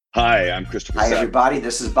Hi, I'm Christopher Hi, Sapp. everybody.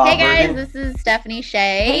 This is Bob Hey guys, Bergen. this is Stephanie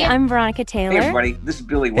Shea. Hey, I'm Veronica Taylor. Hey everybody, this is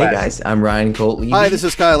Billy Hey West. guys, I'm Ryan Colt Levy. Hi, this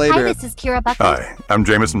is Kyle Aber. Hi, this is Kira Bucket. Hi, I'm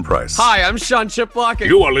Jameson Price. Hi, I'm Sean Chiplock.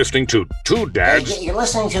 You are listening to Two Dads. You're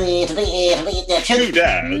listening to Two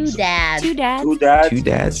Dads. Two dads. Two dads. Two dads. Two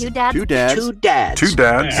dads. Two dads. Two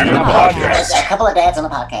dads And and a a podcast. A couple of dads on a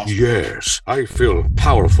podcast. Yes, I feel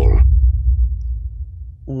powerful.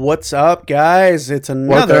 What's up, guys? It's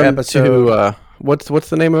another episode. To, what's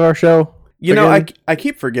the name of our show? You know, again? I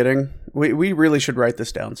keep forgetting. We really should write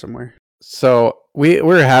this down somewhere. So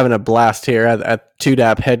we're having a blast here at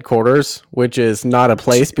 2DAP headquarters, which is not a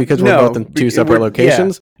place because we're both in two separate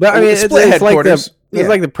locations. Yeah. But I mean, it's like headquarters. it's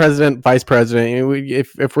like the president, vice president. You know,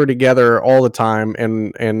 if we're together all the time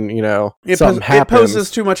and you know something happens, it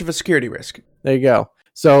poses too much of a security risk. There you go.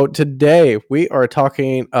 So today we are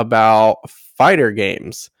talking about fighter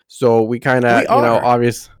games. So we kind of,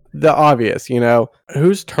 the obvious, you know,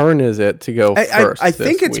 whose turn is it to go first? I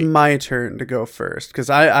think it's my turn to go first because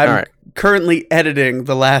I'm currently editing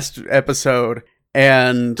the last episode,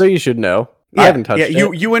 and so you should know. I haven't touched it.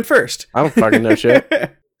 You went first. I don't fucking know shit.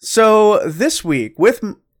 So this week with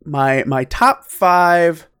my top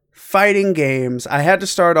 5 fighting games, I had to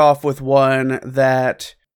start off with one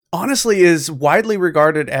that honestly is widely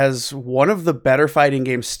regarded as one of the better fighting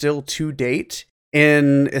games still to date,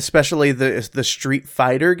 in especially the Street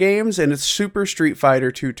Fighter games, and it's Super Street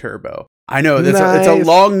Fighter 2 Turbo. I know it's a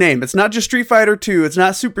long name. It's not just Street Fighter 2. It's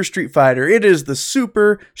not Super Street Fighter. It is the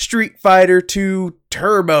Super Street Fighter 2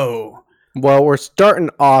 Turbo. Well, we're starting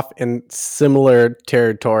off in similar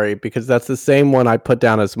territory because that's the same one I put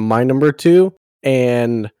down as my number 2,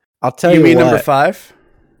 and I'll tell you what. You mean what, number 5?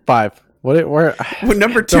 5. Well,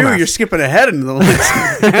 number 2, you're skipping ahead in the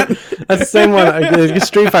list. That's the same one.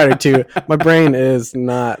 Street Fighter 2. My brain is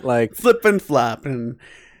not like flip and flop, and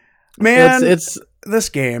man, it's this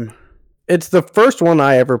game. It's the first one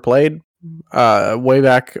I ever played. Way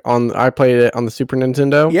back I played it on the Super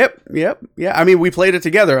Nintendo. Yep. Yeah, I mean, we played it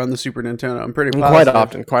together on the Super Nintendo. I'm pretty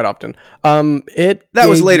positive. Quite often. That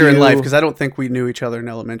was later in life because I don't think we knew each other in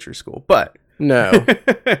elementary school. But no.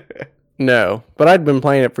 No, but I'd been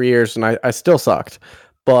playing it for years and I still sucked.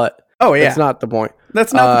 But that's not the point.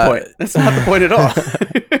 That's not the point. That's not the point at all.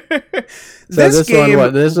 This game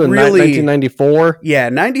this was really 1994? Yeah,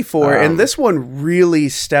 94. And this one really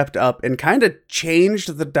stepped up and kind of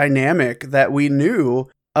changed the dynamic that we knew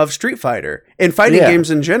of Street Fighter and fighting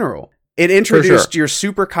games in general. It introduced your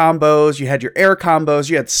super combos, you had your air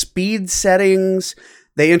combos, you had speed settings.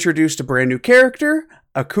 They introduced a brand new character,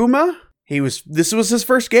 Akuma. This was his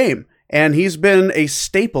first game. And he's been a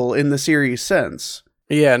staple in the series since.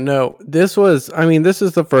 Yeah, no, this is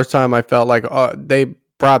the first time I felt like they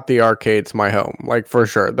brought the arcade to my home. Like, for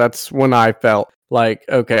sure. That's when I felt like,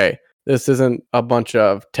 okay, this isn't a bunch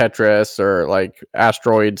of Tetris or like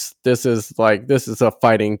asteroids. This is a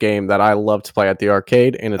fighting game that I love to play at the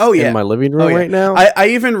arcade, and it's in my living room right now. I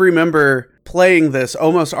even remember playing this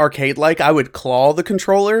almost arcade-like. I would claw the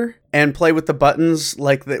controller and play with the buttons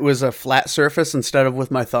like it was a flat surface instead of with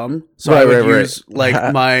my thumb. So I would use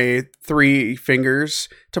like my 3 fingers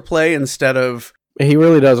to play instead of... He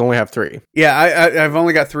really does only have 3. Yeah, I've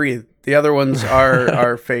only got 3. The other ones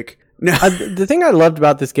are fake. No. The thing I loved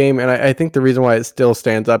about this game, and I think the reason why it still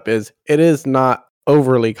stands up, is it is not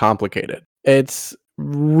overly complicated. It's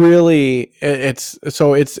really...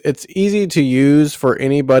 It's easy to use for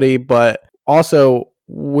anybody, but also...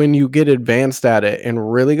 when you get advanced at it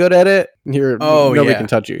and really good at it, nobody can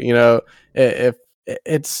touch you. You know, if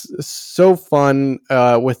it's so fun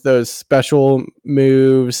with those special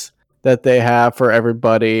moves that they have for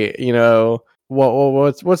everybody. You know,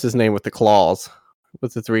 what's his name with the claws?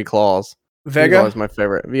 With the 3 claws? Vega is my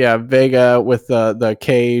favorite. Yeah, Vega with the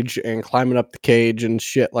cage and climbing up the cage and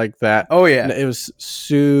shit like that. Oh yeah, and it was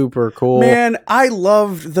super cool. Man, I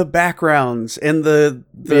loved the backgrounds and the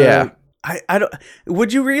I don't.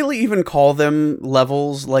 Would you really even call them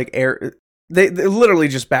levels? Like they're literally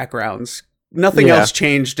just backgrounds. Nothing else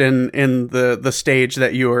changed in the stage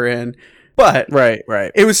that you were in. But right,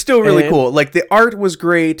 it was still really cool. Like the art was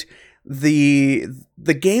great. The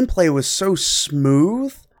gameplay was so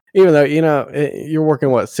smooth. Even though you're working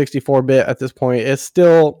 64-bit at this point, it's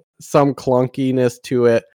still some clunkiness to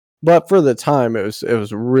it. But for the time, it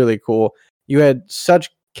was really cool. You had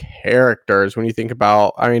such characters when you think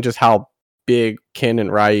about, just how big Ken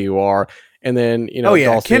and Ryu are, and then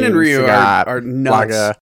Dhalsim, Ken and Ryu Sagat, are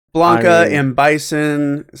nuts. Blanca and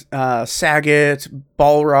Bison, Sagat,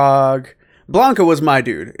 Balrog. Blanca was my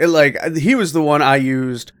dude. He was the one I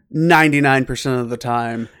used 99% of the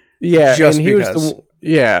time. Yeah, just and because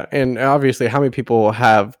Yeah, and obviously, how many people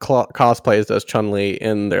have cosplays as Chun-Li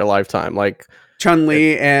in their lifetime? Like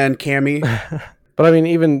Chun-Li and Cammy. But I mean,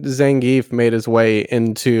 even Zangief made his way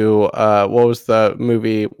into what was the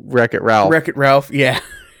movie Wreck-It Ralph? Wreck-It Ralph, yeah.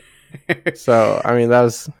 So I mean, that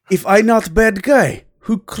was. If I not bad guy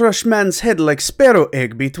who crush man's head like sparrow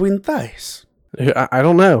egg between thighs. I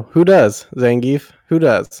don't know who does Zangief. Who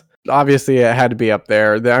does? Obviously, it had to be up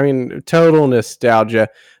there. I mean, total nostalgia,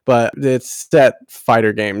 but it's set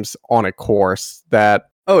fighter games on a course that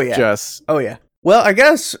Oh yeah. just Oh yeah. Well, I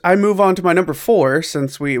guess I move on to my number 4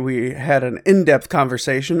 since we had an in-depth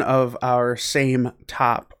conversation of our same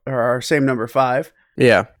top or our same number 5.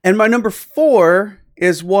 yeah. And my number 4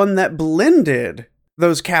 is one that blended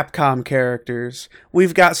those Capcom characters.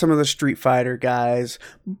 We've got some of the Street Fighter guys,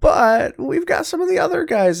 but we've got some of the other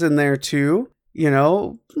guys in there too. You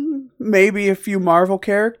know, maybe a few Marvel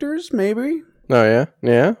characters, maybe. Oh yeah,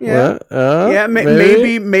 yeah, Yeah. What?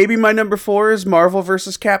 Maybe my number 4 is Marvel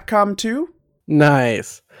versus Capcom 2.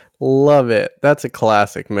 Nice, love it. That's a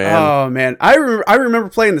classic, man. Oh man, I remember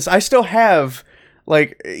playing this. I still have,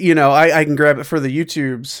 like, you know, I can grab it for the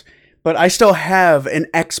YouTubes, but I still have an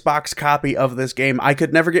Xbox copy of this game. I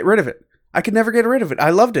could never get rid of it.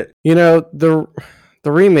 I loved it. You know, the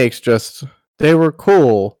remakes they were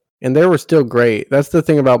cool and they were still great. That's the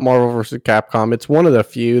thing about Marvel vs. Capcom. It's one of the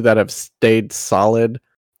few that have stayed solid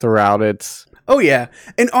throughout its. Oh yeah,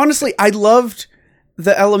 and honestly, I loved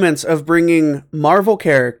the elements of bringing Marvel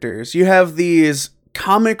characters. You have these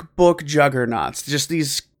comic book juggernauts, just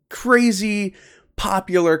these crazy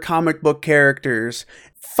popular comic book characters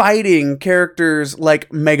fighting characters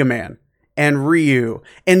like Mega Man and Ryu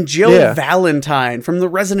and Jill Valentine from the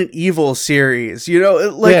Resident Evil series. You know,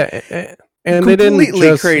 like, yeah, and completely they didn't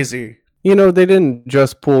just, crazy. You know, they didn't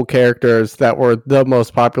just pull characters that were the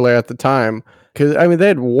most popular at the time. Because, I mean, they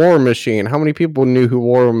had War Machine. How many people knew who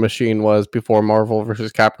War Machine was before Marvel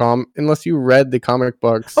vs. Capcom? Unless you read the comic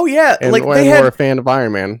books. Oh, yeah. And like, were a fan of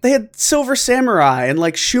Iron Man. They had Silver Samurai and,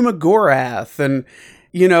 like, Shuma Gorath. And,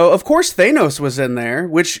 you know, of course, Thanos was in there,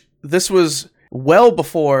 which this was well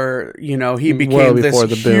before, you know, he became this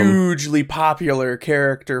hugely popular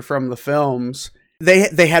character from the films.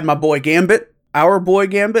 They had my boy Gambit. Our boy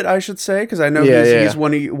Gambit, I should say, because I know he's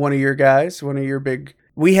one of your guys, one of your big...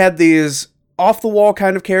 We had these off-the-wall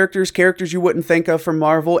kind of characters you wouldn't think of from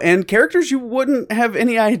Marvel, and characters you wouldn't have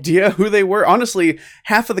any idea who they were. Honestly,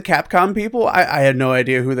 half of the Capcom people, I had no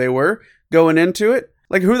idea who they were going into it.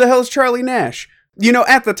 Like, who the hell is Charlie Nash? You know,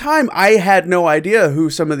 at the time, I had no idea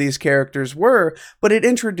who some of these characters were, but it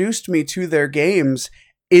introduced me to their games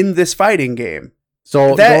in this fighting game.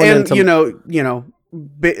 So that, and the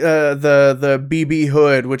BB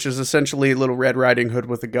Hood, which is essentially Little Red Riding Hood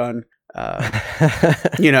with a gun.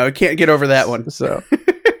 You know, can't get over that one. So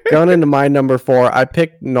going into my number 4, I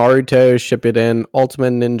picked Naruto Shippuden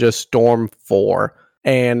Ultimate Ninja Storm 4.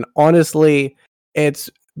 And honestly, it's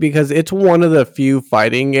because it's one of the few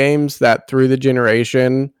fighting games that through the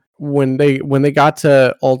generation, when they got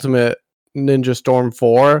to Ultimate Ninja Storm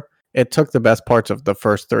 4, it took the best parts of the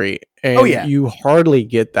first 3. And you hardly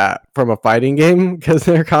get that from a fighting game because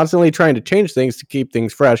they're constantly trying to change things to keep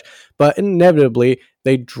things fresh. But inevitably,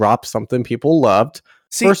 they drop something people loved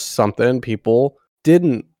for something people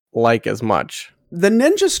didn't like as much. The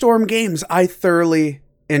Ninja Storm games I thoroughly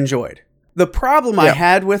enjoyed. The problem I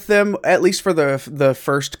had with them, at least for the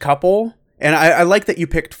first couple, and I like that you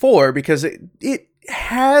picked 4 because it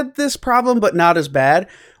had this problem, but not as bad,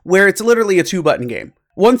 where it's literally a 2-button game.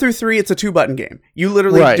 1 through 3, it's a 2-button game. You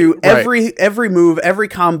literally do every move, every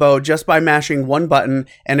combo just by mashing one button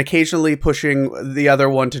and occasionally pushing the other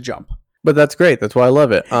one to jump. But that's great. That's why I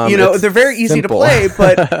love it. You know, they're very easy to play,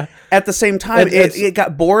 but at the same time, it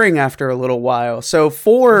got boring after a little while. So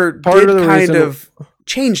 4 did kind of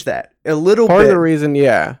change that a little bit. Part of the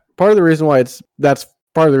reason why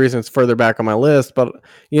it's further back on my list. But,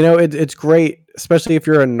 you know, it's great, especially if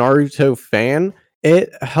you're a Naruto fan.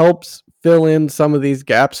 It helps fill in some of these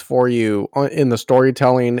gaps for you in the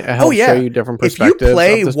storytelling. It helps show you different perspectives. If you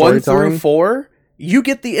play 1 through 4, you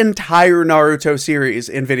get the entire Naruto series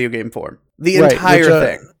in video game form. The entire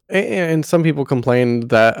thing. And some people complain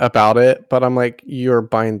about it, but I'm like, you're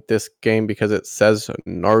buying this game because it says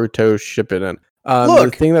Naruto Shippuden.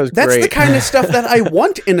 Look, the thing that's the kind of stuff that I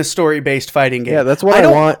want in a story-based fighting game. Yeah, that's what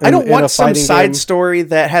I want. I don't want some side story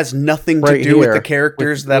that has nothing to do with the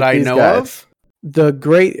characters that I know of. The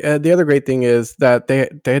other great thing is that they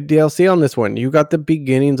had DLC on this one. You got the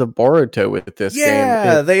beginnings of Boruto with this game.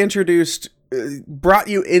 Yeah, they introduced brought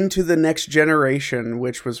you into the next generation,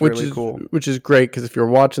 which was really cool. Which is great, because if you're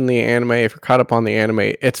watching the anime, if you're caught up on the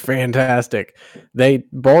anime, it's fantastic.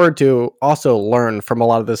 Boruto also learned from a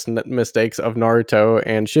lot of the mistakes of Naruto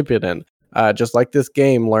and Shippuden. Just like this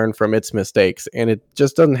game learned from its mistakes, and it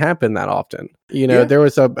just doesn't happen that often. There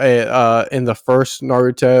was a in the first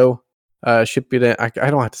Naruto Shippuden. I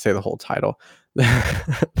don't have to say the whole title.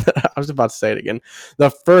 I was about to say it again. The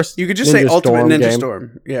first, you could just Ninja say Ultimate Storm Ninja game,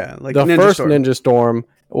 Storm. Yeah, like the Ninja first Storm. Ninja Storm.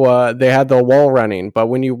 They had the wall running, but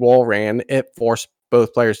when you wall ran, it forced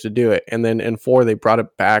both players to do it. And then in 4, they brought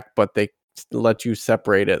it back, but they let you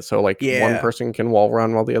separate it, so like one person can wall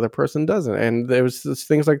run while the other person doesn't. And there was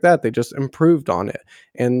things like that. They just improved on it,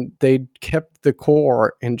 and they kept the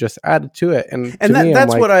core and just added to it. And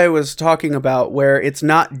that's what I was talking about, where it's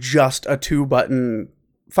not just a 2-button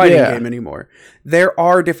fighting game anymore. There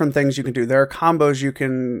are different things you can do. There are combos you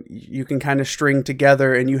can kind of string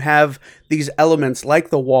together, and you have these elements like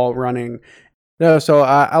the wall running. No, so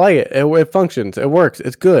I like it. It functions. It works.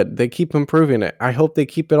 It's good. They keep improving it. I hope they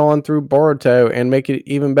keep it on through Boruto and make it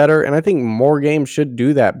even better. And I think more games should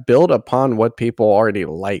do that. Build upon what people already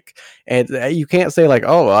like. And you can't say like,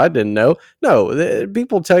 oh, I didn't know. No,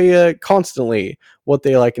 people tell you constantly what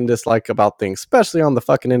they like and dislike about things, especially on the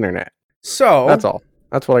fucking internet. So that's all.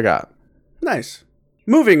 That's what I got. Nice.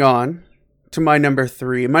 Moving on to my number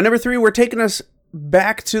 3. My number 3, we're taking us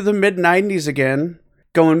back to the mid-90s again.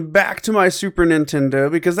 Going back to my Super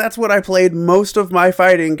Nintendo, because that's what I played most of my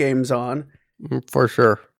fighting games on. For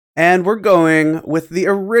sure. And we're going with the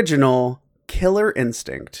original Killer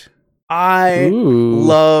Instinct. I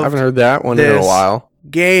haven't heard that one in a while.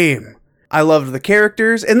 Game. I loved the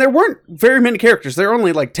characters, and there weren't very many characters. There were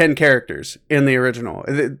only like 10 characters in the original.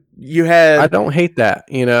 I don't hate that,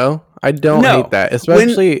 I don't hate that,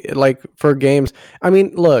 especially like for games. I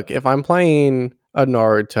mean, look, if I'm playing a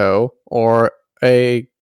Naruto or a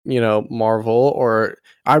Marvel, or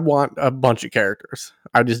I want a bunch of characters.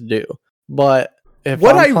 I just do. But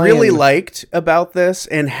what I really liked about this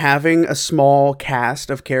and having a small cast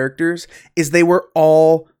of characters is they were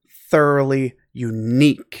all thoroughly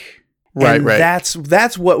unique. Right.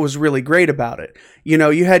 That's what was really great about it.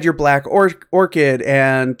 You had your Black Orchid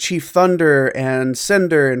and Chief Thunder and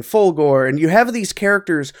Cinder and Fulgore, and you have these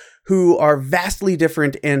characters who are vastly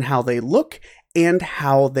different in how they look and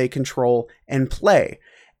how they control and play.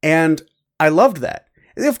 And I loved that.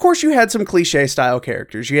 Of course, you had some cliche style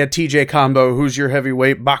characters. You had TJ Combo, who's your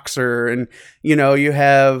heavyweight boxer, and you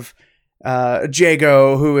have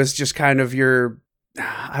Jago, who is just kind of your,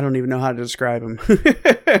 I don't even know how to describe him.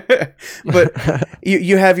 But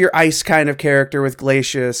you have your ice kind of character with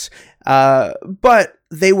Glacius. But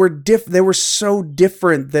they were so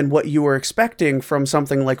different than what you were expecting from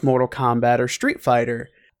something like Mortal Kombat or Street Fighter.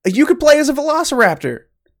 You could play as a Velociraptor.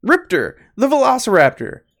 Riptor, the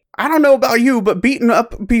Velociraptor. I don't know about you, but beating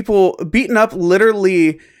up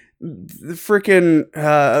literally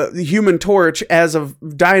freaking Human Torch as a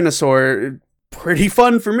dinosaur, pretty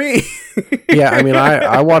fun for me. Yeah, I mean,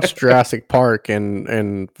 I watched Jurassic Park,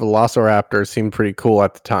 and Velociraptor seemed pretty cool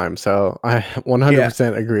at the time, so I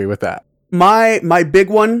 100% agree with that. My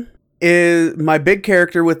big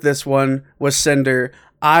character with this one was Cinder.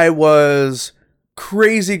 I was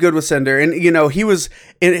crazy good with Cinder, and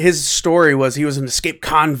his story was he was an escaped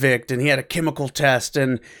convict, and he had a chemical test,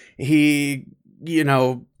 and he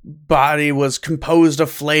body was composed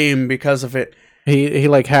of flame because of it. He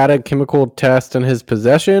like had a chemical test in his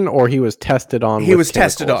possession, or he was tested on. He was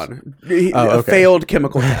tested on a failed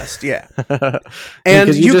chemical test. Yeah, and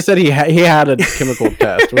because you just said he had a chemical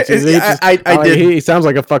test. Which is, I did. He sounds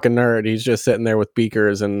like a fucking nerd. He's just sitting there with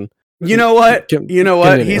beakers and. You know what?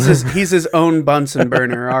 He's his own Bunsen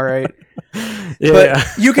burner, all right?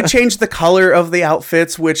 But you could change the color of the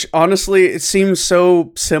outfits, which honestly, it seems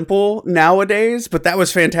so simple nowadays, but that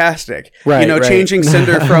was fantastic. Right, changing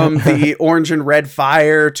Cinder from the orange and red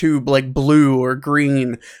fire to like blue or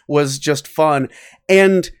green was just fun.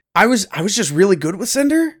 And I was just really good with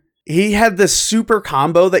Cinder. He had this super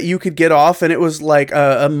combo that you could get off, and it was like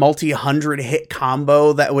a multi-100 hit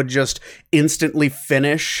combo that would just instantly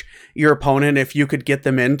finish your opponent if you could get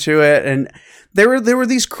them into it. And there were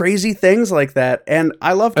these crazy things like that, and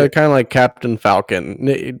I loved it. Kind of like Captain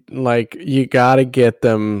Falcon. Like, you got to get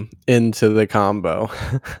them into the combo.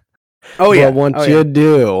 Oh, yeah. But once you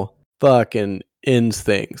do, fucking ends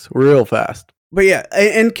things real fast. But yeah,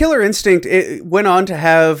 and Killer Instinct, it went on to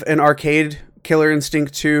have an arcade Killer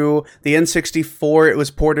Instinct 2, the N64, it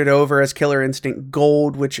was ported over as Killer Instinct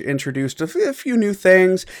Gold, which introduced a few new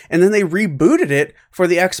things, and then they rebooted it for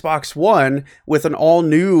the Xbox One with an all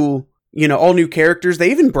new characters.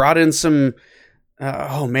 They even brought in some,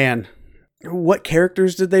 what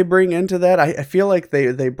characters did they bring into that? I feel like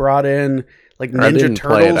they brought in like I Ninja didn't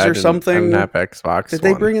play it. Turtles or something. I didn't have Xbox Did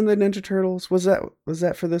they One. bring in the Ninja Turtles? Was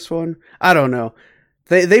that for this one? I don't know.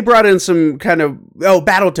 They brought in some kind of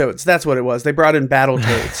Battletoads. That's what it was. They brought in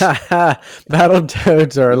Battletoads.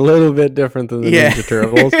 Battletoads are a little bit different than the Ninja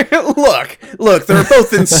Turtles. look, they're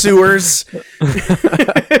both in sewers.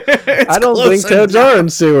 I don't think toads are in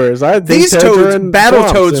sewers. I think These toads toads, are in Battletoads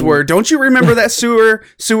swamps and- were. Don't you remember that sewer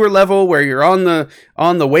level where you're on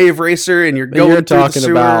the wave racer and you're going You're through the talking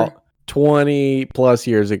sewer? about 20 plus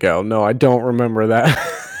years ago. No, I don't remember that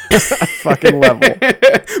fucking level.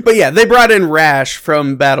 But yeah, they brought in Rash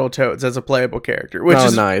from Battletoads as a playable character, which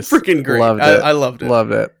is nice. freaking great. Loved it. I loved it.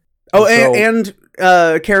 Loved it. Oh, So- and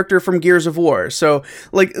character from Gears of War. So,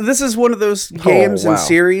 like, this is one of those games wow. and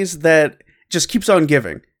series that just keeps on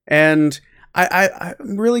giving. And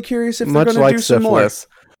I'm really curious if they're Much going to like do some more. syphilis.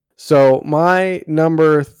 So my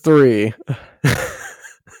number 3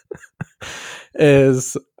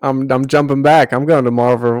 is I'm jumping back. I'm going to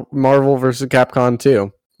Marvel versus Capcom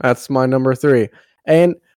 2. That's my number 3.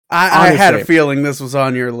 And I had a honestly, feeling this was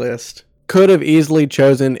on your list. could have easily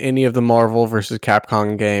chosen any of the Marvel versus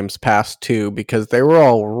Capcom games past 2 because they were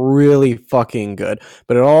all really fucking good.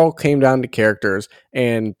 But it all came down to characters,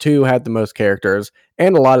 and 2 had the most characters,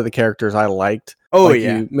 and a lot of the characters I liked. Oh, Like,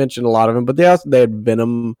 yeah. you mentioned a lot of them, but they had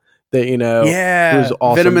Venom. That Yeah. it was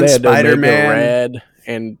awesome. Venom and They had Omega Spider-Man. Red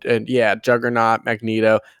and yeah, Juggernaut,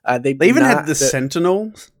 Magneto. They They even not- had the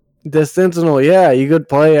Sentinels. the Sentinel. Yeah, you could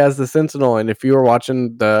play as the Sentinel, and if you were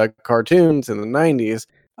watching the cartoons in the 90s,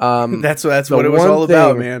 That's the what it was one all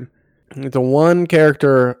about, thing- man. the one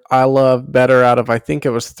character I love better out of I think it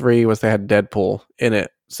was 3 was they had Deadpool in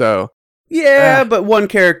it. So Yeah, but one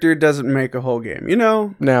character doesn't make a whole game, you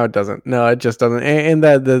know? no, it doesn't. No, it just doesn't. And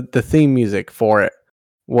the theme music for it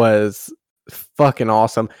was fucking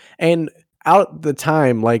awesome. And out the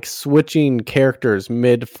time, like switching characters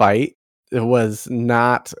mid fight, it was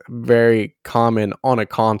not very common on a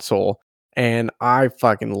console, and I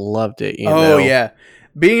fucking loved it. You know? Yeah.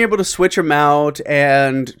 Being able to switch them out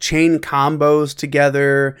and chain combos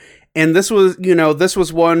together. And this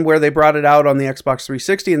was one where they brought it out on the Xbox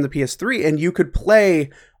 360 and the PS3, and you could play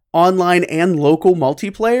online and local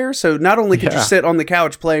multiplayer. So not only could you Yeah. sit on the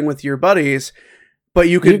couch playing with your buddies, but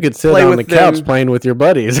you could sit play on with the couch them- playing with your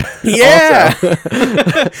buddies. Yeah.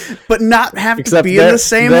 also. but not have to Except be in the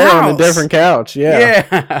same they're house. on a different couch.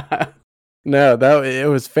 Yeah. No, it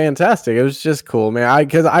was fantastic. It was just cool, man.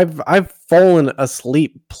 Because I've fallen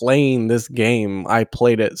asleep playing this game. I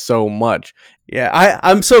played it so much. Yeah,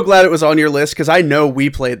 I'm so glad it was on your list because I know we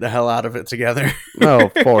played the hell out of it together. Oh,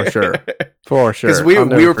 for sure, for sure. Because we I'll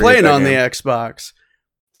never were forget playing that on the game. Xbox.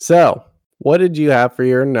 So, what did you have for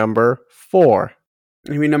your number 4?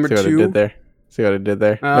 You mean number See what I 2? did there? See what I did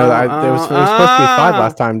there? Oh, No, it was supposed to be 5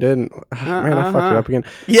 last time, didn't? Man, I fucked it up again.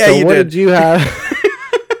 Yeah, so you what did. you have?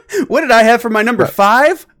 What did I have for my number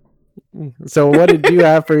 5? So what did you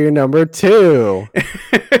have for your number 2?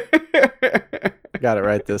 Got it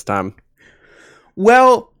right this time.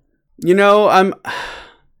 Well, I'm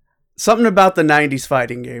something about the 90s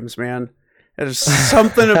fighting games, man. There's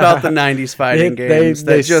something about the 90s fighting games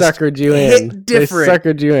They that just suckered you hit in. different.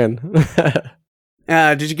 They suckered you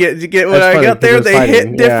in. Did you get what That's I funny, got 'cause there? it was They fighting.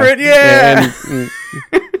 hit different, yeah.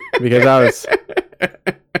 Because I was,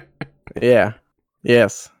 yeah,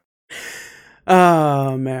 yes.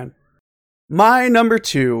 Oh man, my number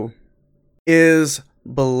 2 is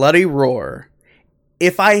Bloody Roar.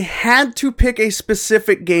 If I had to pick a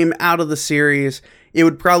specific game out of the series, it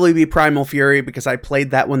would probably be Primal Fury because I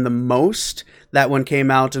played that one the most. That one came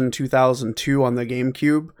out in 2002 on the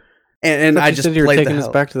GameCube, and I just said you were played taking the us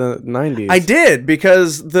hell. back to the 90s. I did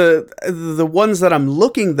because the ones that I'm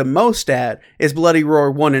looking the most at is Bloody Roar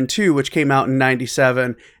 1 and 2, which came out in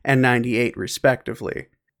 97 and 98 respectively.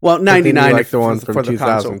 Well, But then you 99 like the one for from the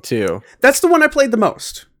console. 2002. That's the one I played the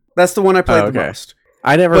most. That's the one I played the okay. most.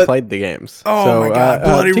 I never But- played the games. Oh so, my god,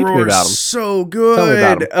 Bloody teach me Roar about 'em. is so Tell me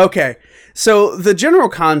about good. 'em. Okay, so the general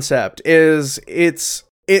concept is it's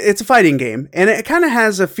a fighting game, and it kind of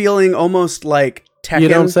has a feeling almost like Tekken. You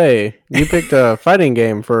don't say. You picked a fighting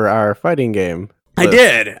game for our fighting game. I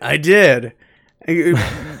did.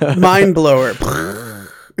 Mind blower.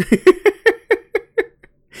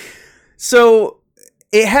 So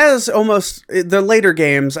it has almost the later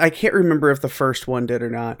games. I can't remember if the first one did or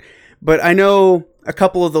not, but I know a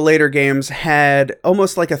couple of the later games had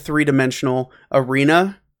almost like a 3-dimensional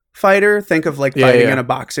arena fighter. Think of like fighting in a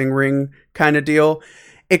boxing ring kind of deal.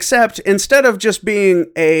 Except instead of just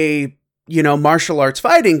being a martial arts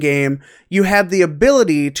fighting game, you had the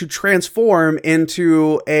ability to transform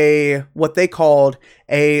into what they called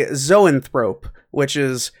a zoanthrope, which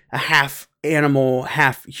is a half animal,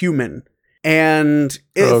 half human. And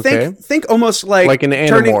think almost like an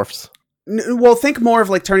Animorphs. Think more of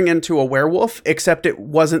like turning into a werewolf, except it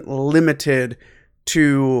wasn't limited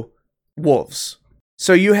to wolves.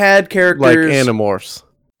 So you had characters like Animorphs.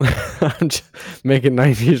 I'm just making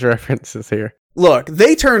 90s references here. Look,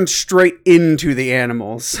 they turned straight into the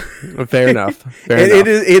animals. Fair enough.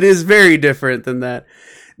 It is very different than that.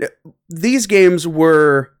 These games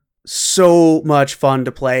were so much fun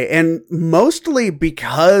to play, and mostly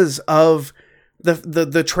because of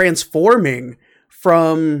the transforming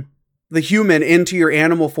from the human into your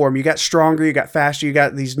animal form. You got stronger, you got faster, you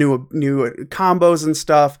got these new combos and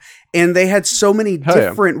stuff, and they had so many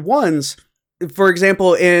different ones. For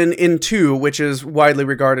example, in 2, which is widely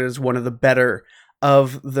regarded as one of the better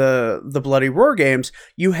of the Bloody Roar games,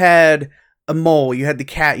 you had a mole, you had the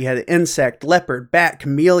cat, you had the insect, leopard, bat,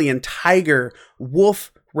 chameleon, tiger,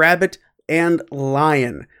 wolf, rabbit, and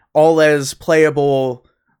lion, all as playable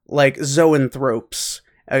like zoanthropes.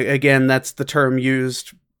 Again, that's the term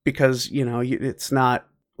used because, it's not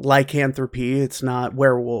lycanthropy, it's not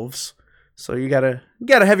werewolves. So you gotta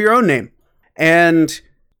have your own name. And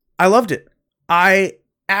I loved it. I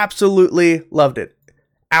absolutely loved it.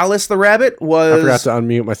 Alice the Rabbit was... I forgot to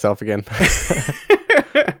unmute myself again.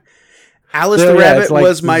 Alice the Rabbit like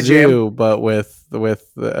was my zoo, jam. But with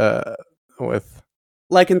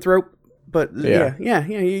lycanthrope. But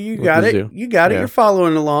you got it. You got it. You're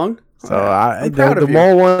following along. So the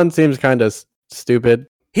mole one seems kind of stupid.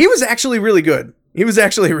 He was actually really good. He was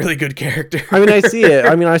actually a really good character. I mean, I see it.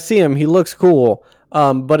 I mean, I see him. He looks cool.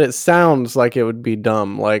 But it sounds like it would be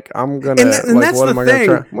dumb. Like, I'm gonna I'm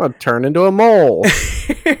gonna turn into a mole.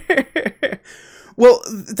 Well,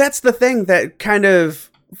 that's the thing that kind of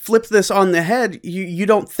flips this on the head. You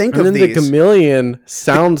don't think of these. And the chameleon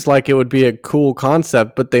sounds like it would be a cool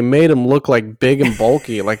concept, but they made him look like big and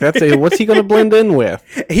bulky. Like, what's he gonna blend in with?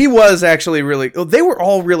 He was actually they were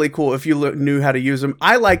all really cool if you knew how to use them.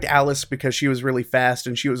 I liked Alice because she was really fast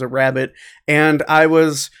and she was a rabbit, and I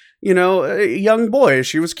was, a young boy.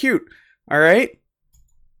 She was cute. All right.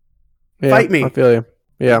 Yeah, Fight me. I feel you.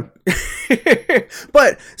 Yeah.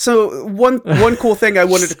 But so one cool thing I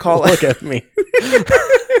wanted to call Look at me.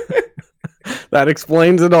 That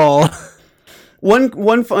explains it all.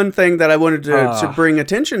 One fun thing that I wanted to bring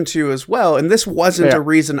attention to as well, and this wasn't a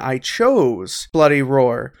reason I chose Bloody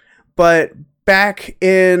Roar, but back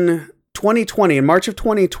in 2020, in March of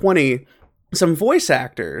 2020, some voice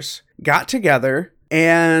actors got together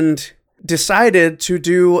and decided to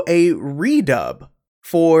do a redub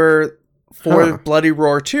for Bloody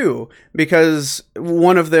Roar 2, because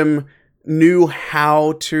one of them knew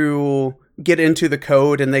how to get into the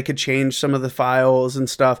code and they could change some of the files and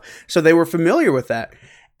stuff. So they were familiar with that.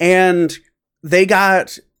 And they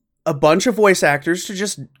got a bunch of voice actors to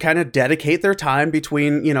just kind of dedicate their time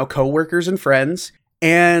between, coworkers and friends,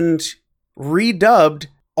 and redubbed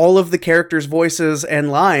all of the characters' voices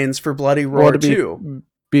and lines for Bloody Roar 2.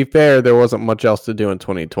 Be fair, there wasn't much else to do in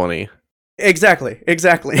 2020. Exactly.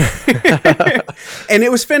 And it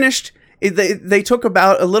was finished. They took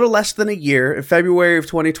about a little less than a year. In February of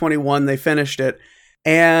 2021, they finished it.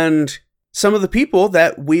 And some of the people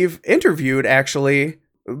that we've interviewed actually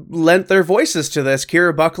lent their voices to this.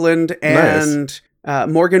 Kira Buckland and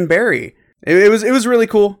Morgan Berry. It was really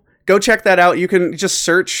cool. Go check that out. You can just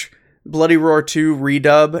search Bloody Roar 2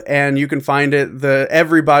 redub and you can find it.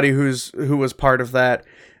 Everybody who was part of that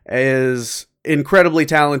is incredibly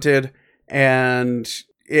talented, and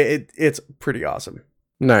it's pretty awesome.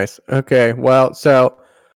 Nice. Okay. Well, so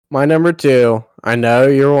my number 2, I know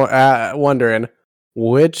you're wondering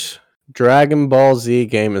which Dragon Ball Z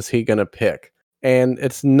game is he going to pick? And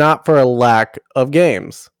it's not for a lack of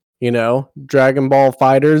games. Dragon Ball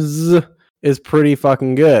FighterZ is pretty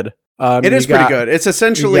fucking good. It is pretty good. It's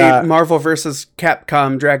essentially Marvel versus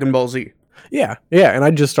Capcom Dragon Ball Z. Yeah, and I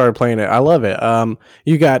just started playing it. I love it.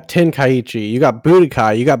 You got Tenkaichi, you got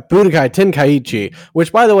Budokai, you got Budokai Tenkaichi,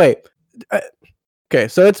 which, by the way, okay,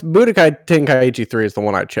 so it's Budokai Tenkaichi 3 is the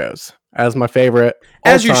one I chose as my favorite.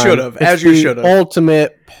 As you should have.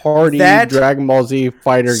 Ultimate party Dragon Ball Z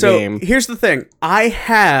fighter game. So here's the thing. I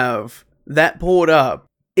have that pulled up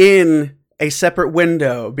in a separate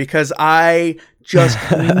window because I just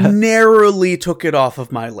narrowly took it off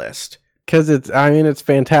of my list. Because it's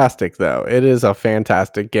fantastic, though. It is a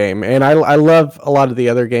fantastic game. And I love a lot of the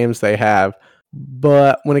other games they have.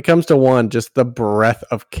 But when it comes to 1, just the breadth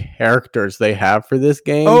of characters they have for this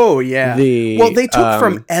game. Oh yeah. Well, they took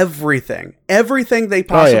from everything they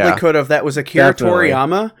possibly could have that was Akira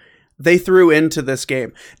Toriyama. They threw into this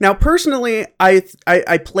game. Now, personally, I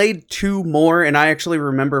played 2 more, and I actually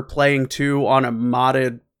remember playing 2 on a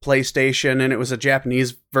modded PlayStation, and it was a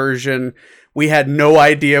Japanese version. We had no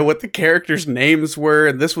idea what the characters' names were,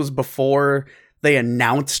 and this was before they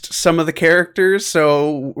announced some of the characters,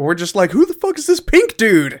 so we're just like, who the fuck is this pink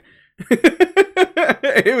dude?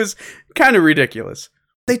 It was kind of ridiculous.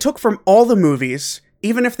 They took from all the movies,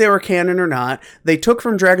 even if they were canon or not. They took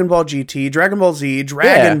from Dragon Ball GT, Dragon Ball Z,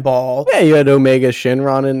 Dragon Ball. Yeah, you had Omega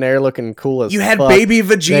Shenron in there looking cool as fuck. You had Baby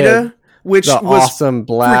Vegeta, which was awesome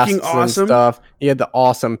blasts freaking awesome. And stuff. You had the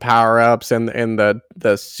awesome power-ups and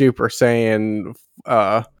the Super Saiyan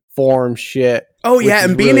form shit. Oh yeah,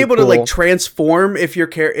 and being really able cool. to like transform if you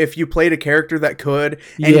played a character that could,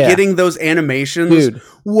 and getting those animations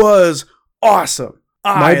was awesome.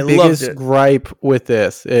 I loved biggest it. gripe with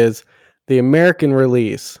this is the American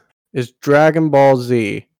release is Dragon Ball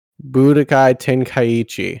Z Budokai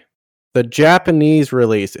Tenkaichi. The Japanese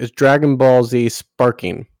release is Dragon Ball Z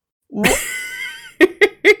Sparking.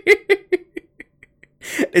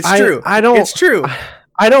 It's true. It's true.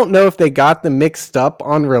 I don't know if they got them mixed up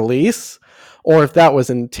on release or if that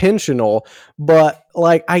was intentional, but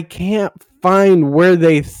like I can't find where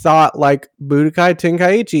they thought like Budokai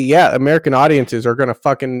Tenkaichi. Yeah, American audiences are gonna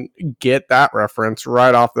fucking get that reference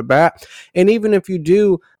right off the bat. And even if you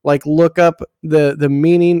do like look up the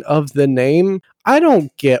meaning of the name, I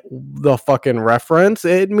don't get the fucking reference.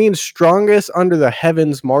 It means strongest under the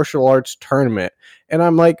heavens martial arts tournament. And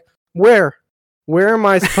I'm like, where am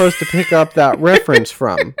I supposed to pick up that reference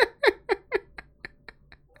from?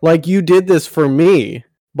 Like, you did this for me.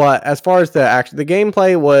 But as far as the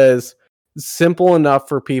gameplay was simple enough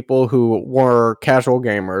for people who were casual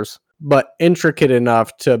gamers, but intricate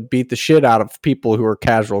enough to beat the shit out of people who are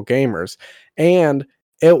casual gamers. And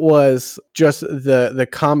it was just the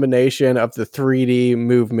combination of the 3D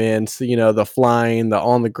movements, you know, the flying, the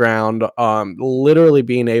on the ground, literally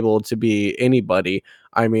being able to be anybody.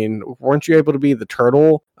 I mean, weren't you able to be the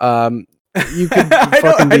turtle? You could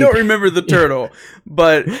I don't remember the turtle,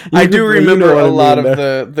 but I do remember a lot of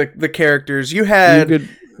the characters. You had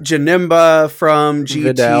Janemba from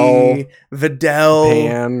GT,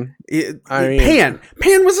 Videl, Pan.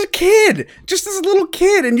 Pan was a kid, just as a little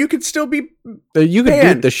kid, and you could still be. You could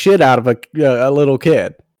beat the shit out of a little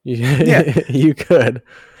kid. Yeah, you could.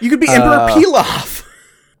 You could be Emperor Pilaf.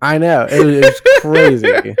 I know, it was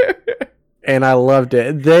crazy. And I loved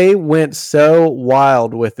it. They went so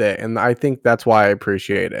wild with it, and I think that's why I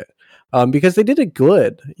appreciate it. Because they did it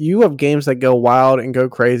good. You have games that go wild and go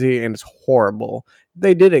crazy, and it's horrible.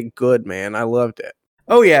 They did it good, man. I loved it.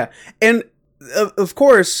 Oh, yeah. And, of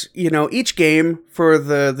course, you know, each game for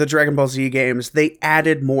the Dragon Ball Z games, they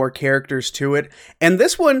added more characters to it. And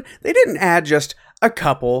this one, they didn't add just a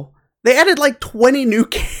couple. They added like 20 new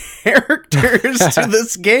characters to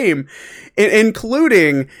this game,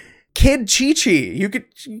 including Kid Chi-Chi. You could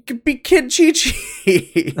be Kid Chi-Chi.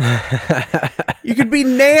 You could be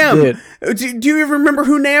Nam. Do you even remember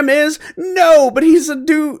who Nam is? No, but he's a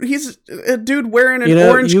dude. He's a dude wearing an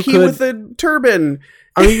orange key with a turban.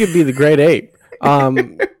 I mean, you could be the Great Ape.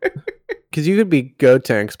 Because you could be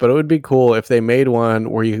Gotenks, but it would be cool if they made one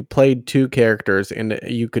where you played 2 characters and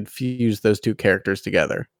you could fuse those 2 characters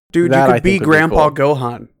together. Dude, you could be Grandpa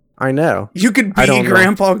Gohan. I know. You could be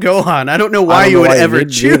Grandpa Gohan. I don't know why you would ever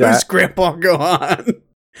choose Grandpa Gohan.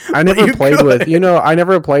 I never played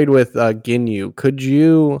with Ginyu. Could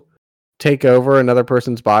you take over another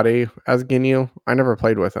person's body as Ginyu? I never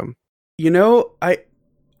played with him. You know, I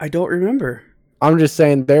don't remember. I'm just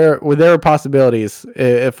saying there are possibilities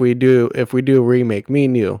if we do a remake. Me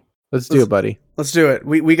and you. Let's do it, buddy. Let's do it.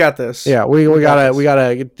 We got this. Yeah, we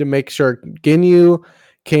gotta get to make sure Ginyu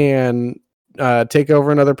can take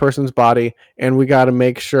over another person's body, and we got to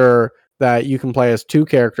make sure that you can play as 2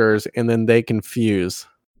 characters and then they can fuse.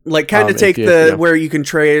 Like kind of take where you can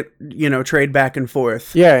trade back and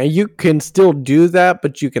forth. Yeah, and you can still do that,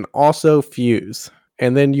 but you can also fuse.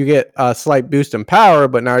 And then you get a slight boost in power,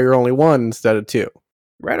 but now you're only 1 instead of 2.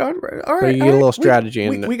 Right on. Right. All right. So you get a little strategy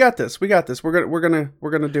in it. We got this. We're gonna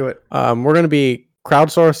do it. We're gonna be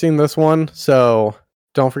crowdsourcing this one, so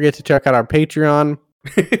don't forget to check out our Patreon.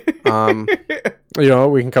 You know,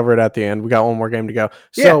 we can cover it at the end. We got one more game to go.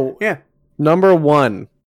 So yeah. Number one.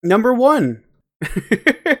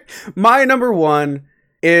 My number 1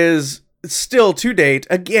 is still to date,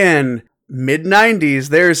 again, mid-90s.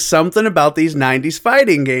 There's something about these 90s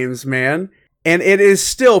fighting games, man. And it is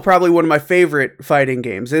still probably one of my favorite fighting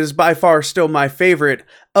games. It is by far still my favorite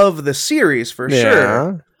of the series for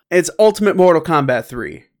sure. It's Ultimate Mortal Kombat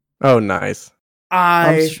 3. Oh, nice.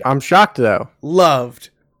 I'm shocked though. Loved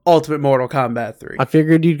Ultimate Mortal Kombat 3. I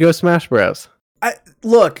figured you'd go Smash Bros.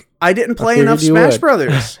 I didn't play enough Smash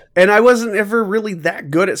Brothers, and I wasn't ever really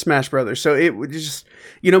that good at Smash Brothers. So it would just,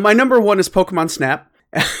 my number one is Pokemon Snap.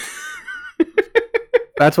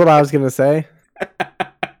 That's what I was going to say.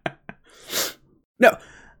 No,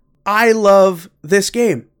 I love this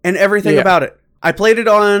game and everything about it. I played it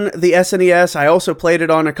on the SNES. I also played it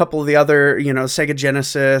on a couple of the other, Sega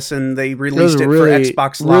Genesis, and they released it for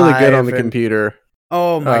Xbox Live. Really good on the computer.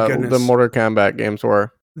 Oh my goodness. The Mortal Kombat games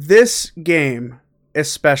were. This game,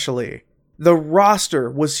 especially, the roster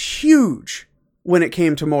was huge when it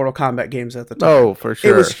came to Mortal Kombat games at the time. Oh, for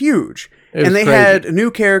sure. It was huge. And they had new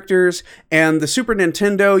characters, and the Super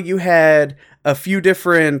Nintendo, you had a few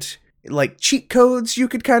different cheat codes you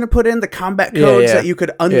could kind of put in, the combat codes that you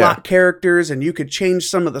could unlock characters, and you could change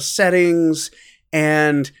some of the settings,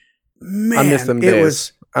 and man, I miss them it days.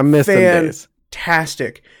 was I miss them days.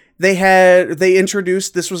 Fantastic.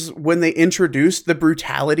 This was when they introduced the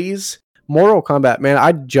brutalities. Mortal Kombat, man,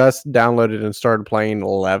 I just downloaded and started playing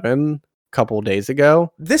 11 a couple days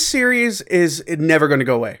ago. This series is never going to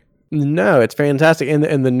go away. No, it's fantastic.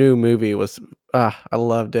 And the new movie was, I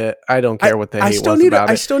loved it. I don't care what the hate was about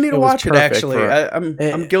it. I still need to watch it, actually.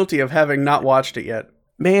 I'm guilty of having not watched it yet.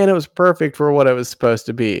 Man, it was perfect for what it was supposed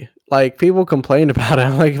to be. People complained about it.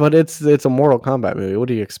 I'm like, but it's a Mortal Kombat movie. What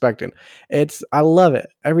are you expecting? I love it.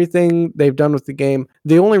 Everything they've done with the game.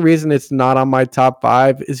 The only reason it's not on my top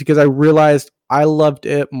 5 is because I realized I loved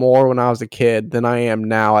it more when I was a kid than I am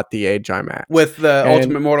now at the age I'm at. With the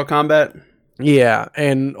Ultimate Mortal Kombat? Yeah,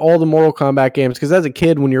 and all the Mortal Kombat games, because as a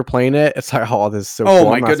kid, when you're playing it, it's like, oh, this is so cool.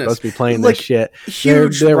 My I'm not goodness. supposed to be playing this shit.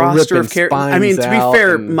 Huge roster of characters. I mean, to be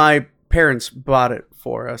fair, my my parents bought it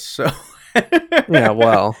for us, so... Yeah,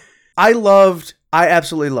 well... I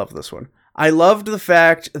absolutely loved this one. I loved the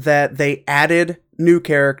fact that they added new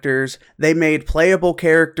characters. They made playable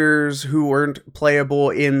characters who weren't playable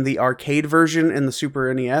in the arcade version and the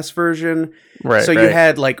Super NES version. Right. So you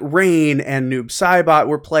had Rain and Noob Saibot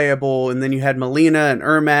were playable, and then you had Melina and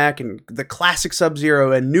Ermac and the classic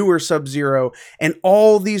Sub-Zero and newer Sub-Zero and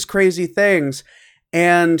all these crazy things.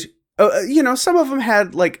 And, some of them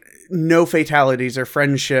had no fatalities or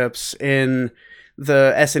friendships in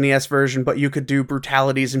the SNES version, but you could do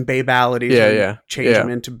brutalities and babalities and change them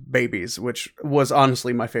into babies, which was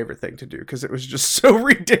honestly my favorite thing to do because it was just so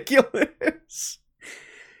ridiculous.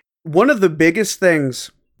 One of the biggest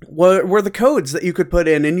things were the codes that you could put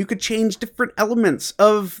in, and you could change different elements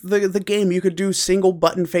of the game. You could do single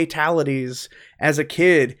button fatalities as a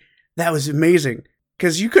kid. That was amazing.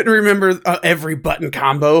 Because you couldn't remember every button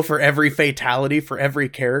combo for every fatality for every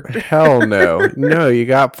character. Hell no. No, you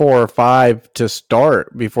got 4 or 5 to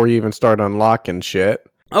start before you even start unlocking shit.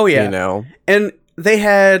 Oh, yeah. And they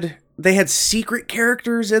had secret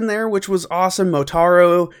characters in there, which was awesome.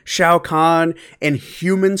 Motaro, Shao Kahn, and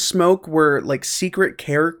Human Smoke were secret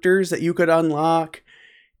characters that you could unlock.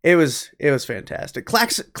 It was fantastic.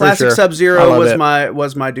 Classic sure. Sub-Zero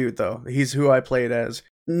was my dude, though. He's who I played as.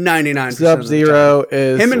 99% Sub-Zero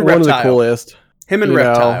is him and one Reptile. of the coolest. Him and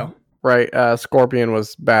Reptile. Right. Scorpion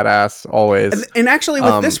was badass always. And actually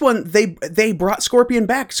with this one, they brought Scorpion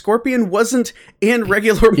back. Scorpion wasn't in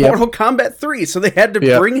regular Mortal Kombat 3, so they had to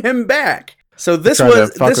bring him back. So this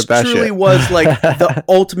truly was the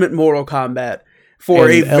ultimate Mortal Kombat for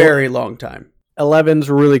a very long time.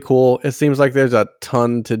 11's really cool. It seems like there's a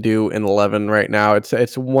ton to do in 11 right now.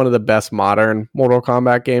 It's one of the best modern Mortal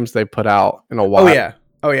Kombat games they put out in a while.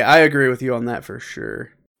 Oh yeah, I agree with you on that for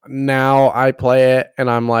sure. Now I play it and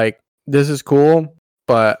I'm like, this is cool,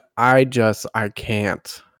 but I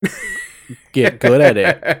can't get good at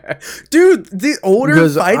it. Dude, the older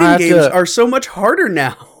fighting games are so much harder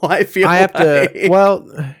now, I feel well,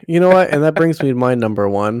 you know what? And that brings me to my number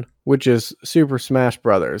 1, which is Super Smash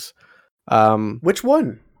Brothers. Which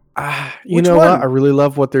one? What? I really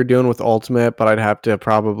love what they're doing with Ultimate, but I'd have to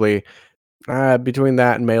probably between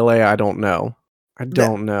that and Melee, I don't know.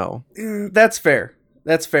 That's fair.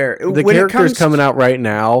 The characters coming out right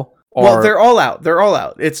now they're all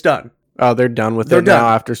out. It's done. Oh, they're done with it now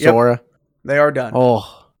after Sora? Yep. They are done.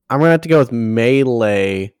 Oh, I'm going to have to go with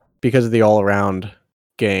Melee because of the all-around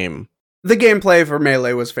game. The gameplay for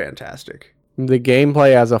Melee was fantastic. The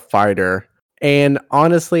gameplay as a fighter. And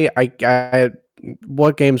honestly, I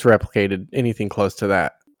what games replicated anything close to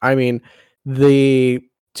that? I mean, the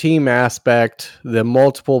team aspect, the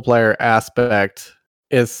multiple player aspect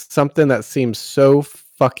is something that seems so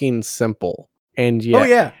fucking simple and yet Oh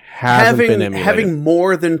yeah, hasn't been emulated. having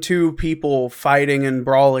more than two people fighting and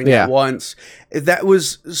brawling Yeah. at once, that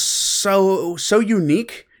was so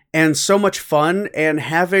unique and so much fun, and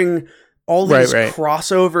having all these Right.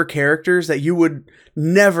 crossover characters that you would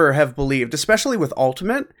never have believed, especially with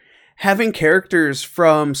Ultimate, having characters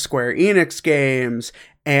from Square Enix games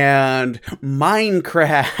and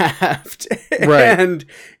Minecraft, Right. and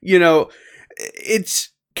it's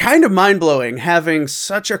kind of mind-blowing having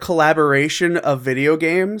such a collaboration of video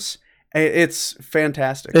games. It's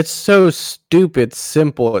fantastic. It's so stupid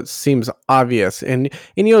simple. It seems obvious, and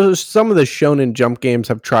some of the Shonen Jump games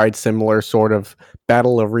have tried similar sort of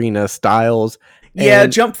battle arena styles. Yeah,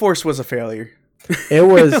 and Jump Force was a failure. it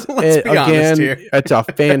was Let's be honest here. It's a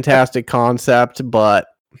fantastic concept, but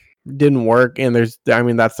didn't work. And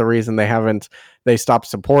that's the reason they stopped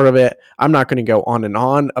support of it. I'm not going to go on and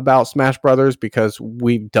on about Smash Brothers because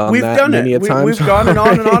we've done many a times. We've gone and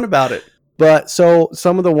on about it. But so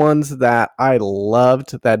some of the ones that I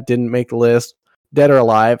loved that didn't make the list, Dead or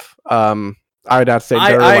Alive. I would have to say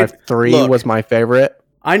Dead or Alive 3 look, was my favorite.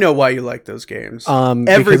 I know why you like those games.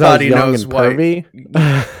 Everybody knows why.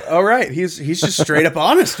 pervy. All right, he's just straight up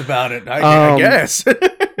honest about it. I guess.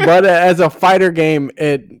 But as a fighter game,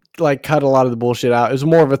 it cut a lot of the bullshit out. It was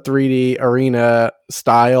more of a 3D arena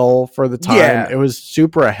style for the time. Yeah. It was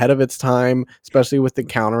super ahead of its time, especially with the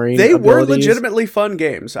countering. They were abilities. legitimately fun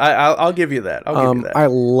games. I'll give you that. I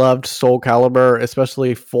loved Soul Calibur,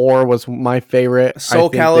 especially 4 was my favorite.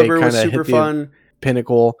 Soul Calibur was super fun.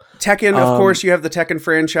 Pinnacle. Tekken, of course, you have the Tekken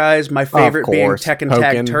franchise. My favorite being Tekken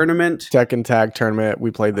Tag Tournament. Tekken Tag Tournament.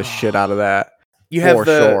 We played the shit out of that. You have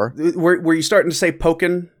sure. Were you starting to say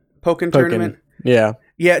Pokken Tournament? Yeah.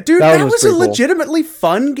 Yeah, dude, that that was a cool. legitimately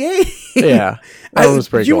fun game. Yeah, that was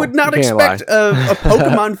pretty You cool. would not expect a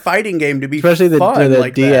Pokemon fighting game to be especially the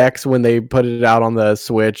like DX that. when they put it out on the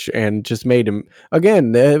Switch and just made him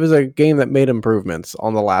again. It was a game that made improvements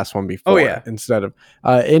on the last one before. Oh, yeah. Instead of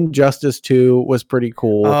Injustice 2 was pretty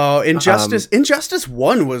cool. Oh, Injustice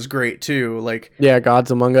 1 was great too. Yeah,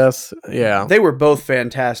 Gods Among Us. Yeah, they were both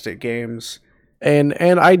fantastic games. And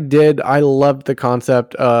I loved the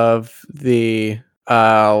concept of the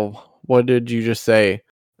what did you just say?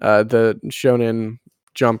 The Shonen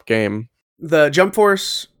Jump game. The Jump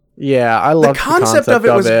Force. Yeah, I loved the concept of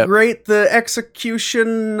it was great. The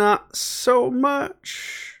execution, not so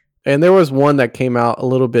much. And there was one that came out a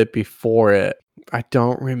little bit before it. I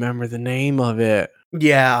don't remember the name of it.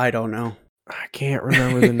 Yeah, I don't know. I can't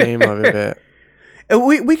remember the name of it.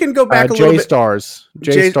 We can go back a little bit. J-Stars.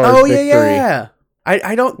 Oh, Victory. yeah.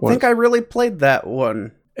 I don't think I really played that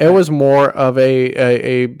one. It was more of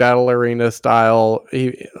a battle arena style,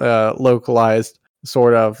 localized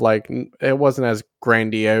sort of it wasn't as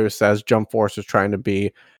grandiose as Jump Force was trying to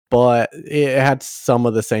be, but it had some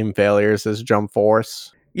of the same failures as Jump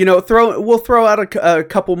Force. We'll throw out a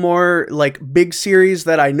couple more big series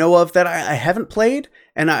that I know of that I haven't played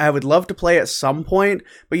and I would love to play at some point.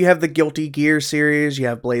 But you have the Guilty Gear series, you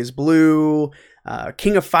have Blaze Blue,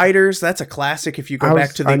 King of Fighters. That's a classic. If you go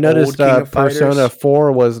back to the old King of Fighters. Persona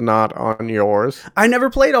 4 was not on yours. I never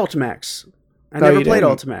played Ultimax. Never played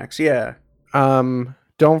Ultimax. Yeah.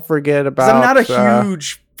 Don't forget about. I'm not a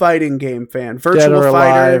huge fighting game fan. Dead Virtual or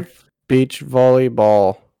Fighter. Alive beach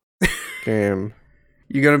volleyball game.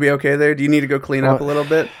 You gonna be okay there? Do you need to go clean up a little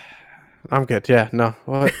bit? I'm good. Yeah. No.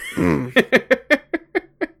 What?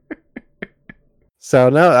 So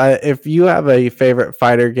no. If you have a favorite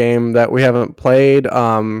fighter game that we haven't played,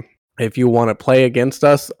 if you want to play against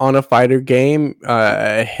us on a fighter game,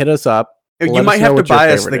 hit us up. You might have to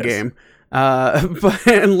buy us the game.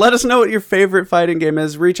 And let us know what your favorite fighting game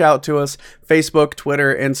is. Reach out to us. Facebook,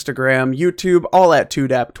 Twitter, Instagram, YouTube, all at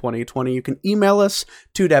 2dap2020. You can email us,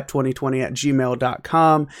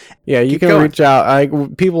 2dap2020@gmail.com. Yeah, you can reach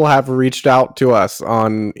out. People have reached out to us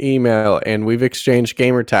on email, and we've exchanged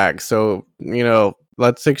gamer tags. So,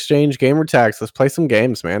 let's exchange gamer tags. Let's play some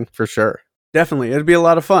games, man, for sure. Definitely. It'd be a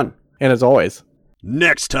lot of fun. And as always.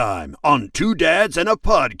 Next time on Two Dads and a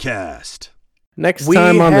Podcast. Next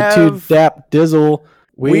time on the 2DAP Dizzle,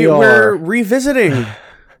 we're revisiting.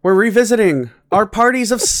 We're revisiting our parties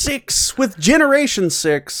of 6 with Generation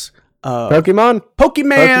 6. Pokemon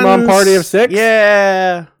Party of 6.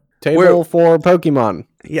 Yeah. Table for Pokemon.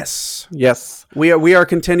 Yes. We are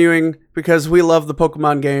continuing because we love the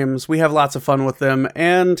Pokemon games. We have lots of fun with them,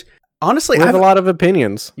 and honestly, I have a lot of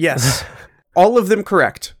opinions. Yes, all of them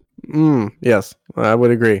correct. Yes, I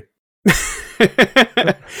would agree.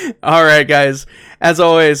 All right, guys. As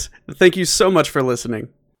always, thank you so much for listening.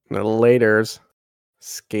 Laters,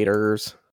 skaters.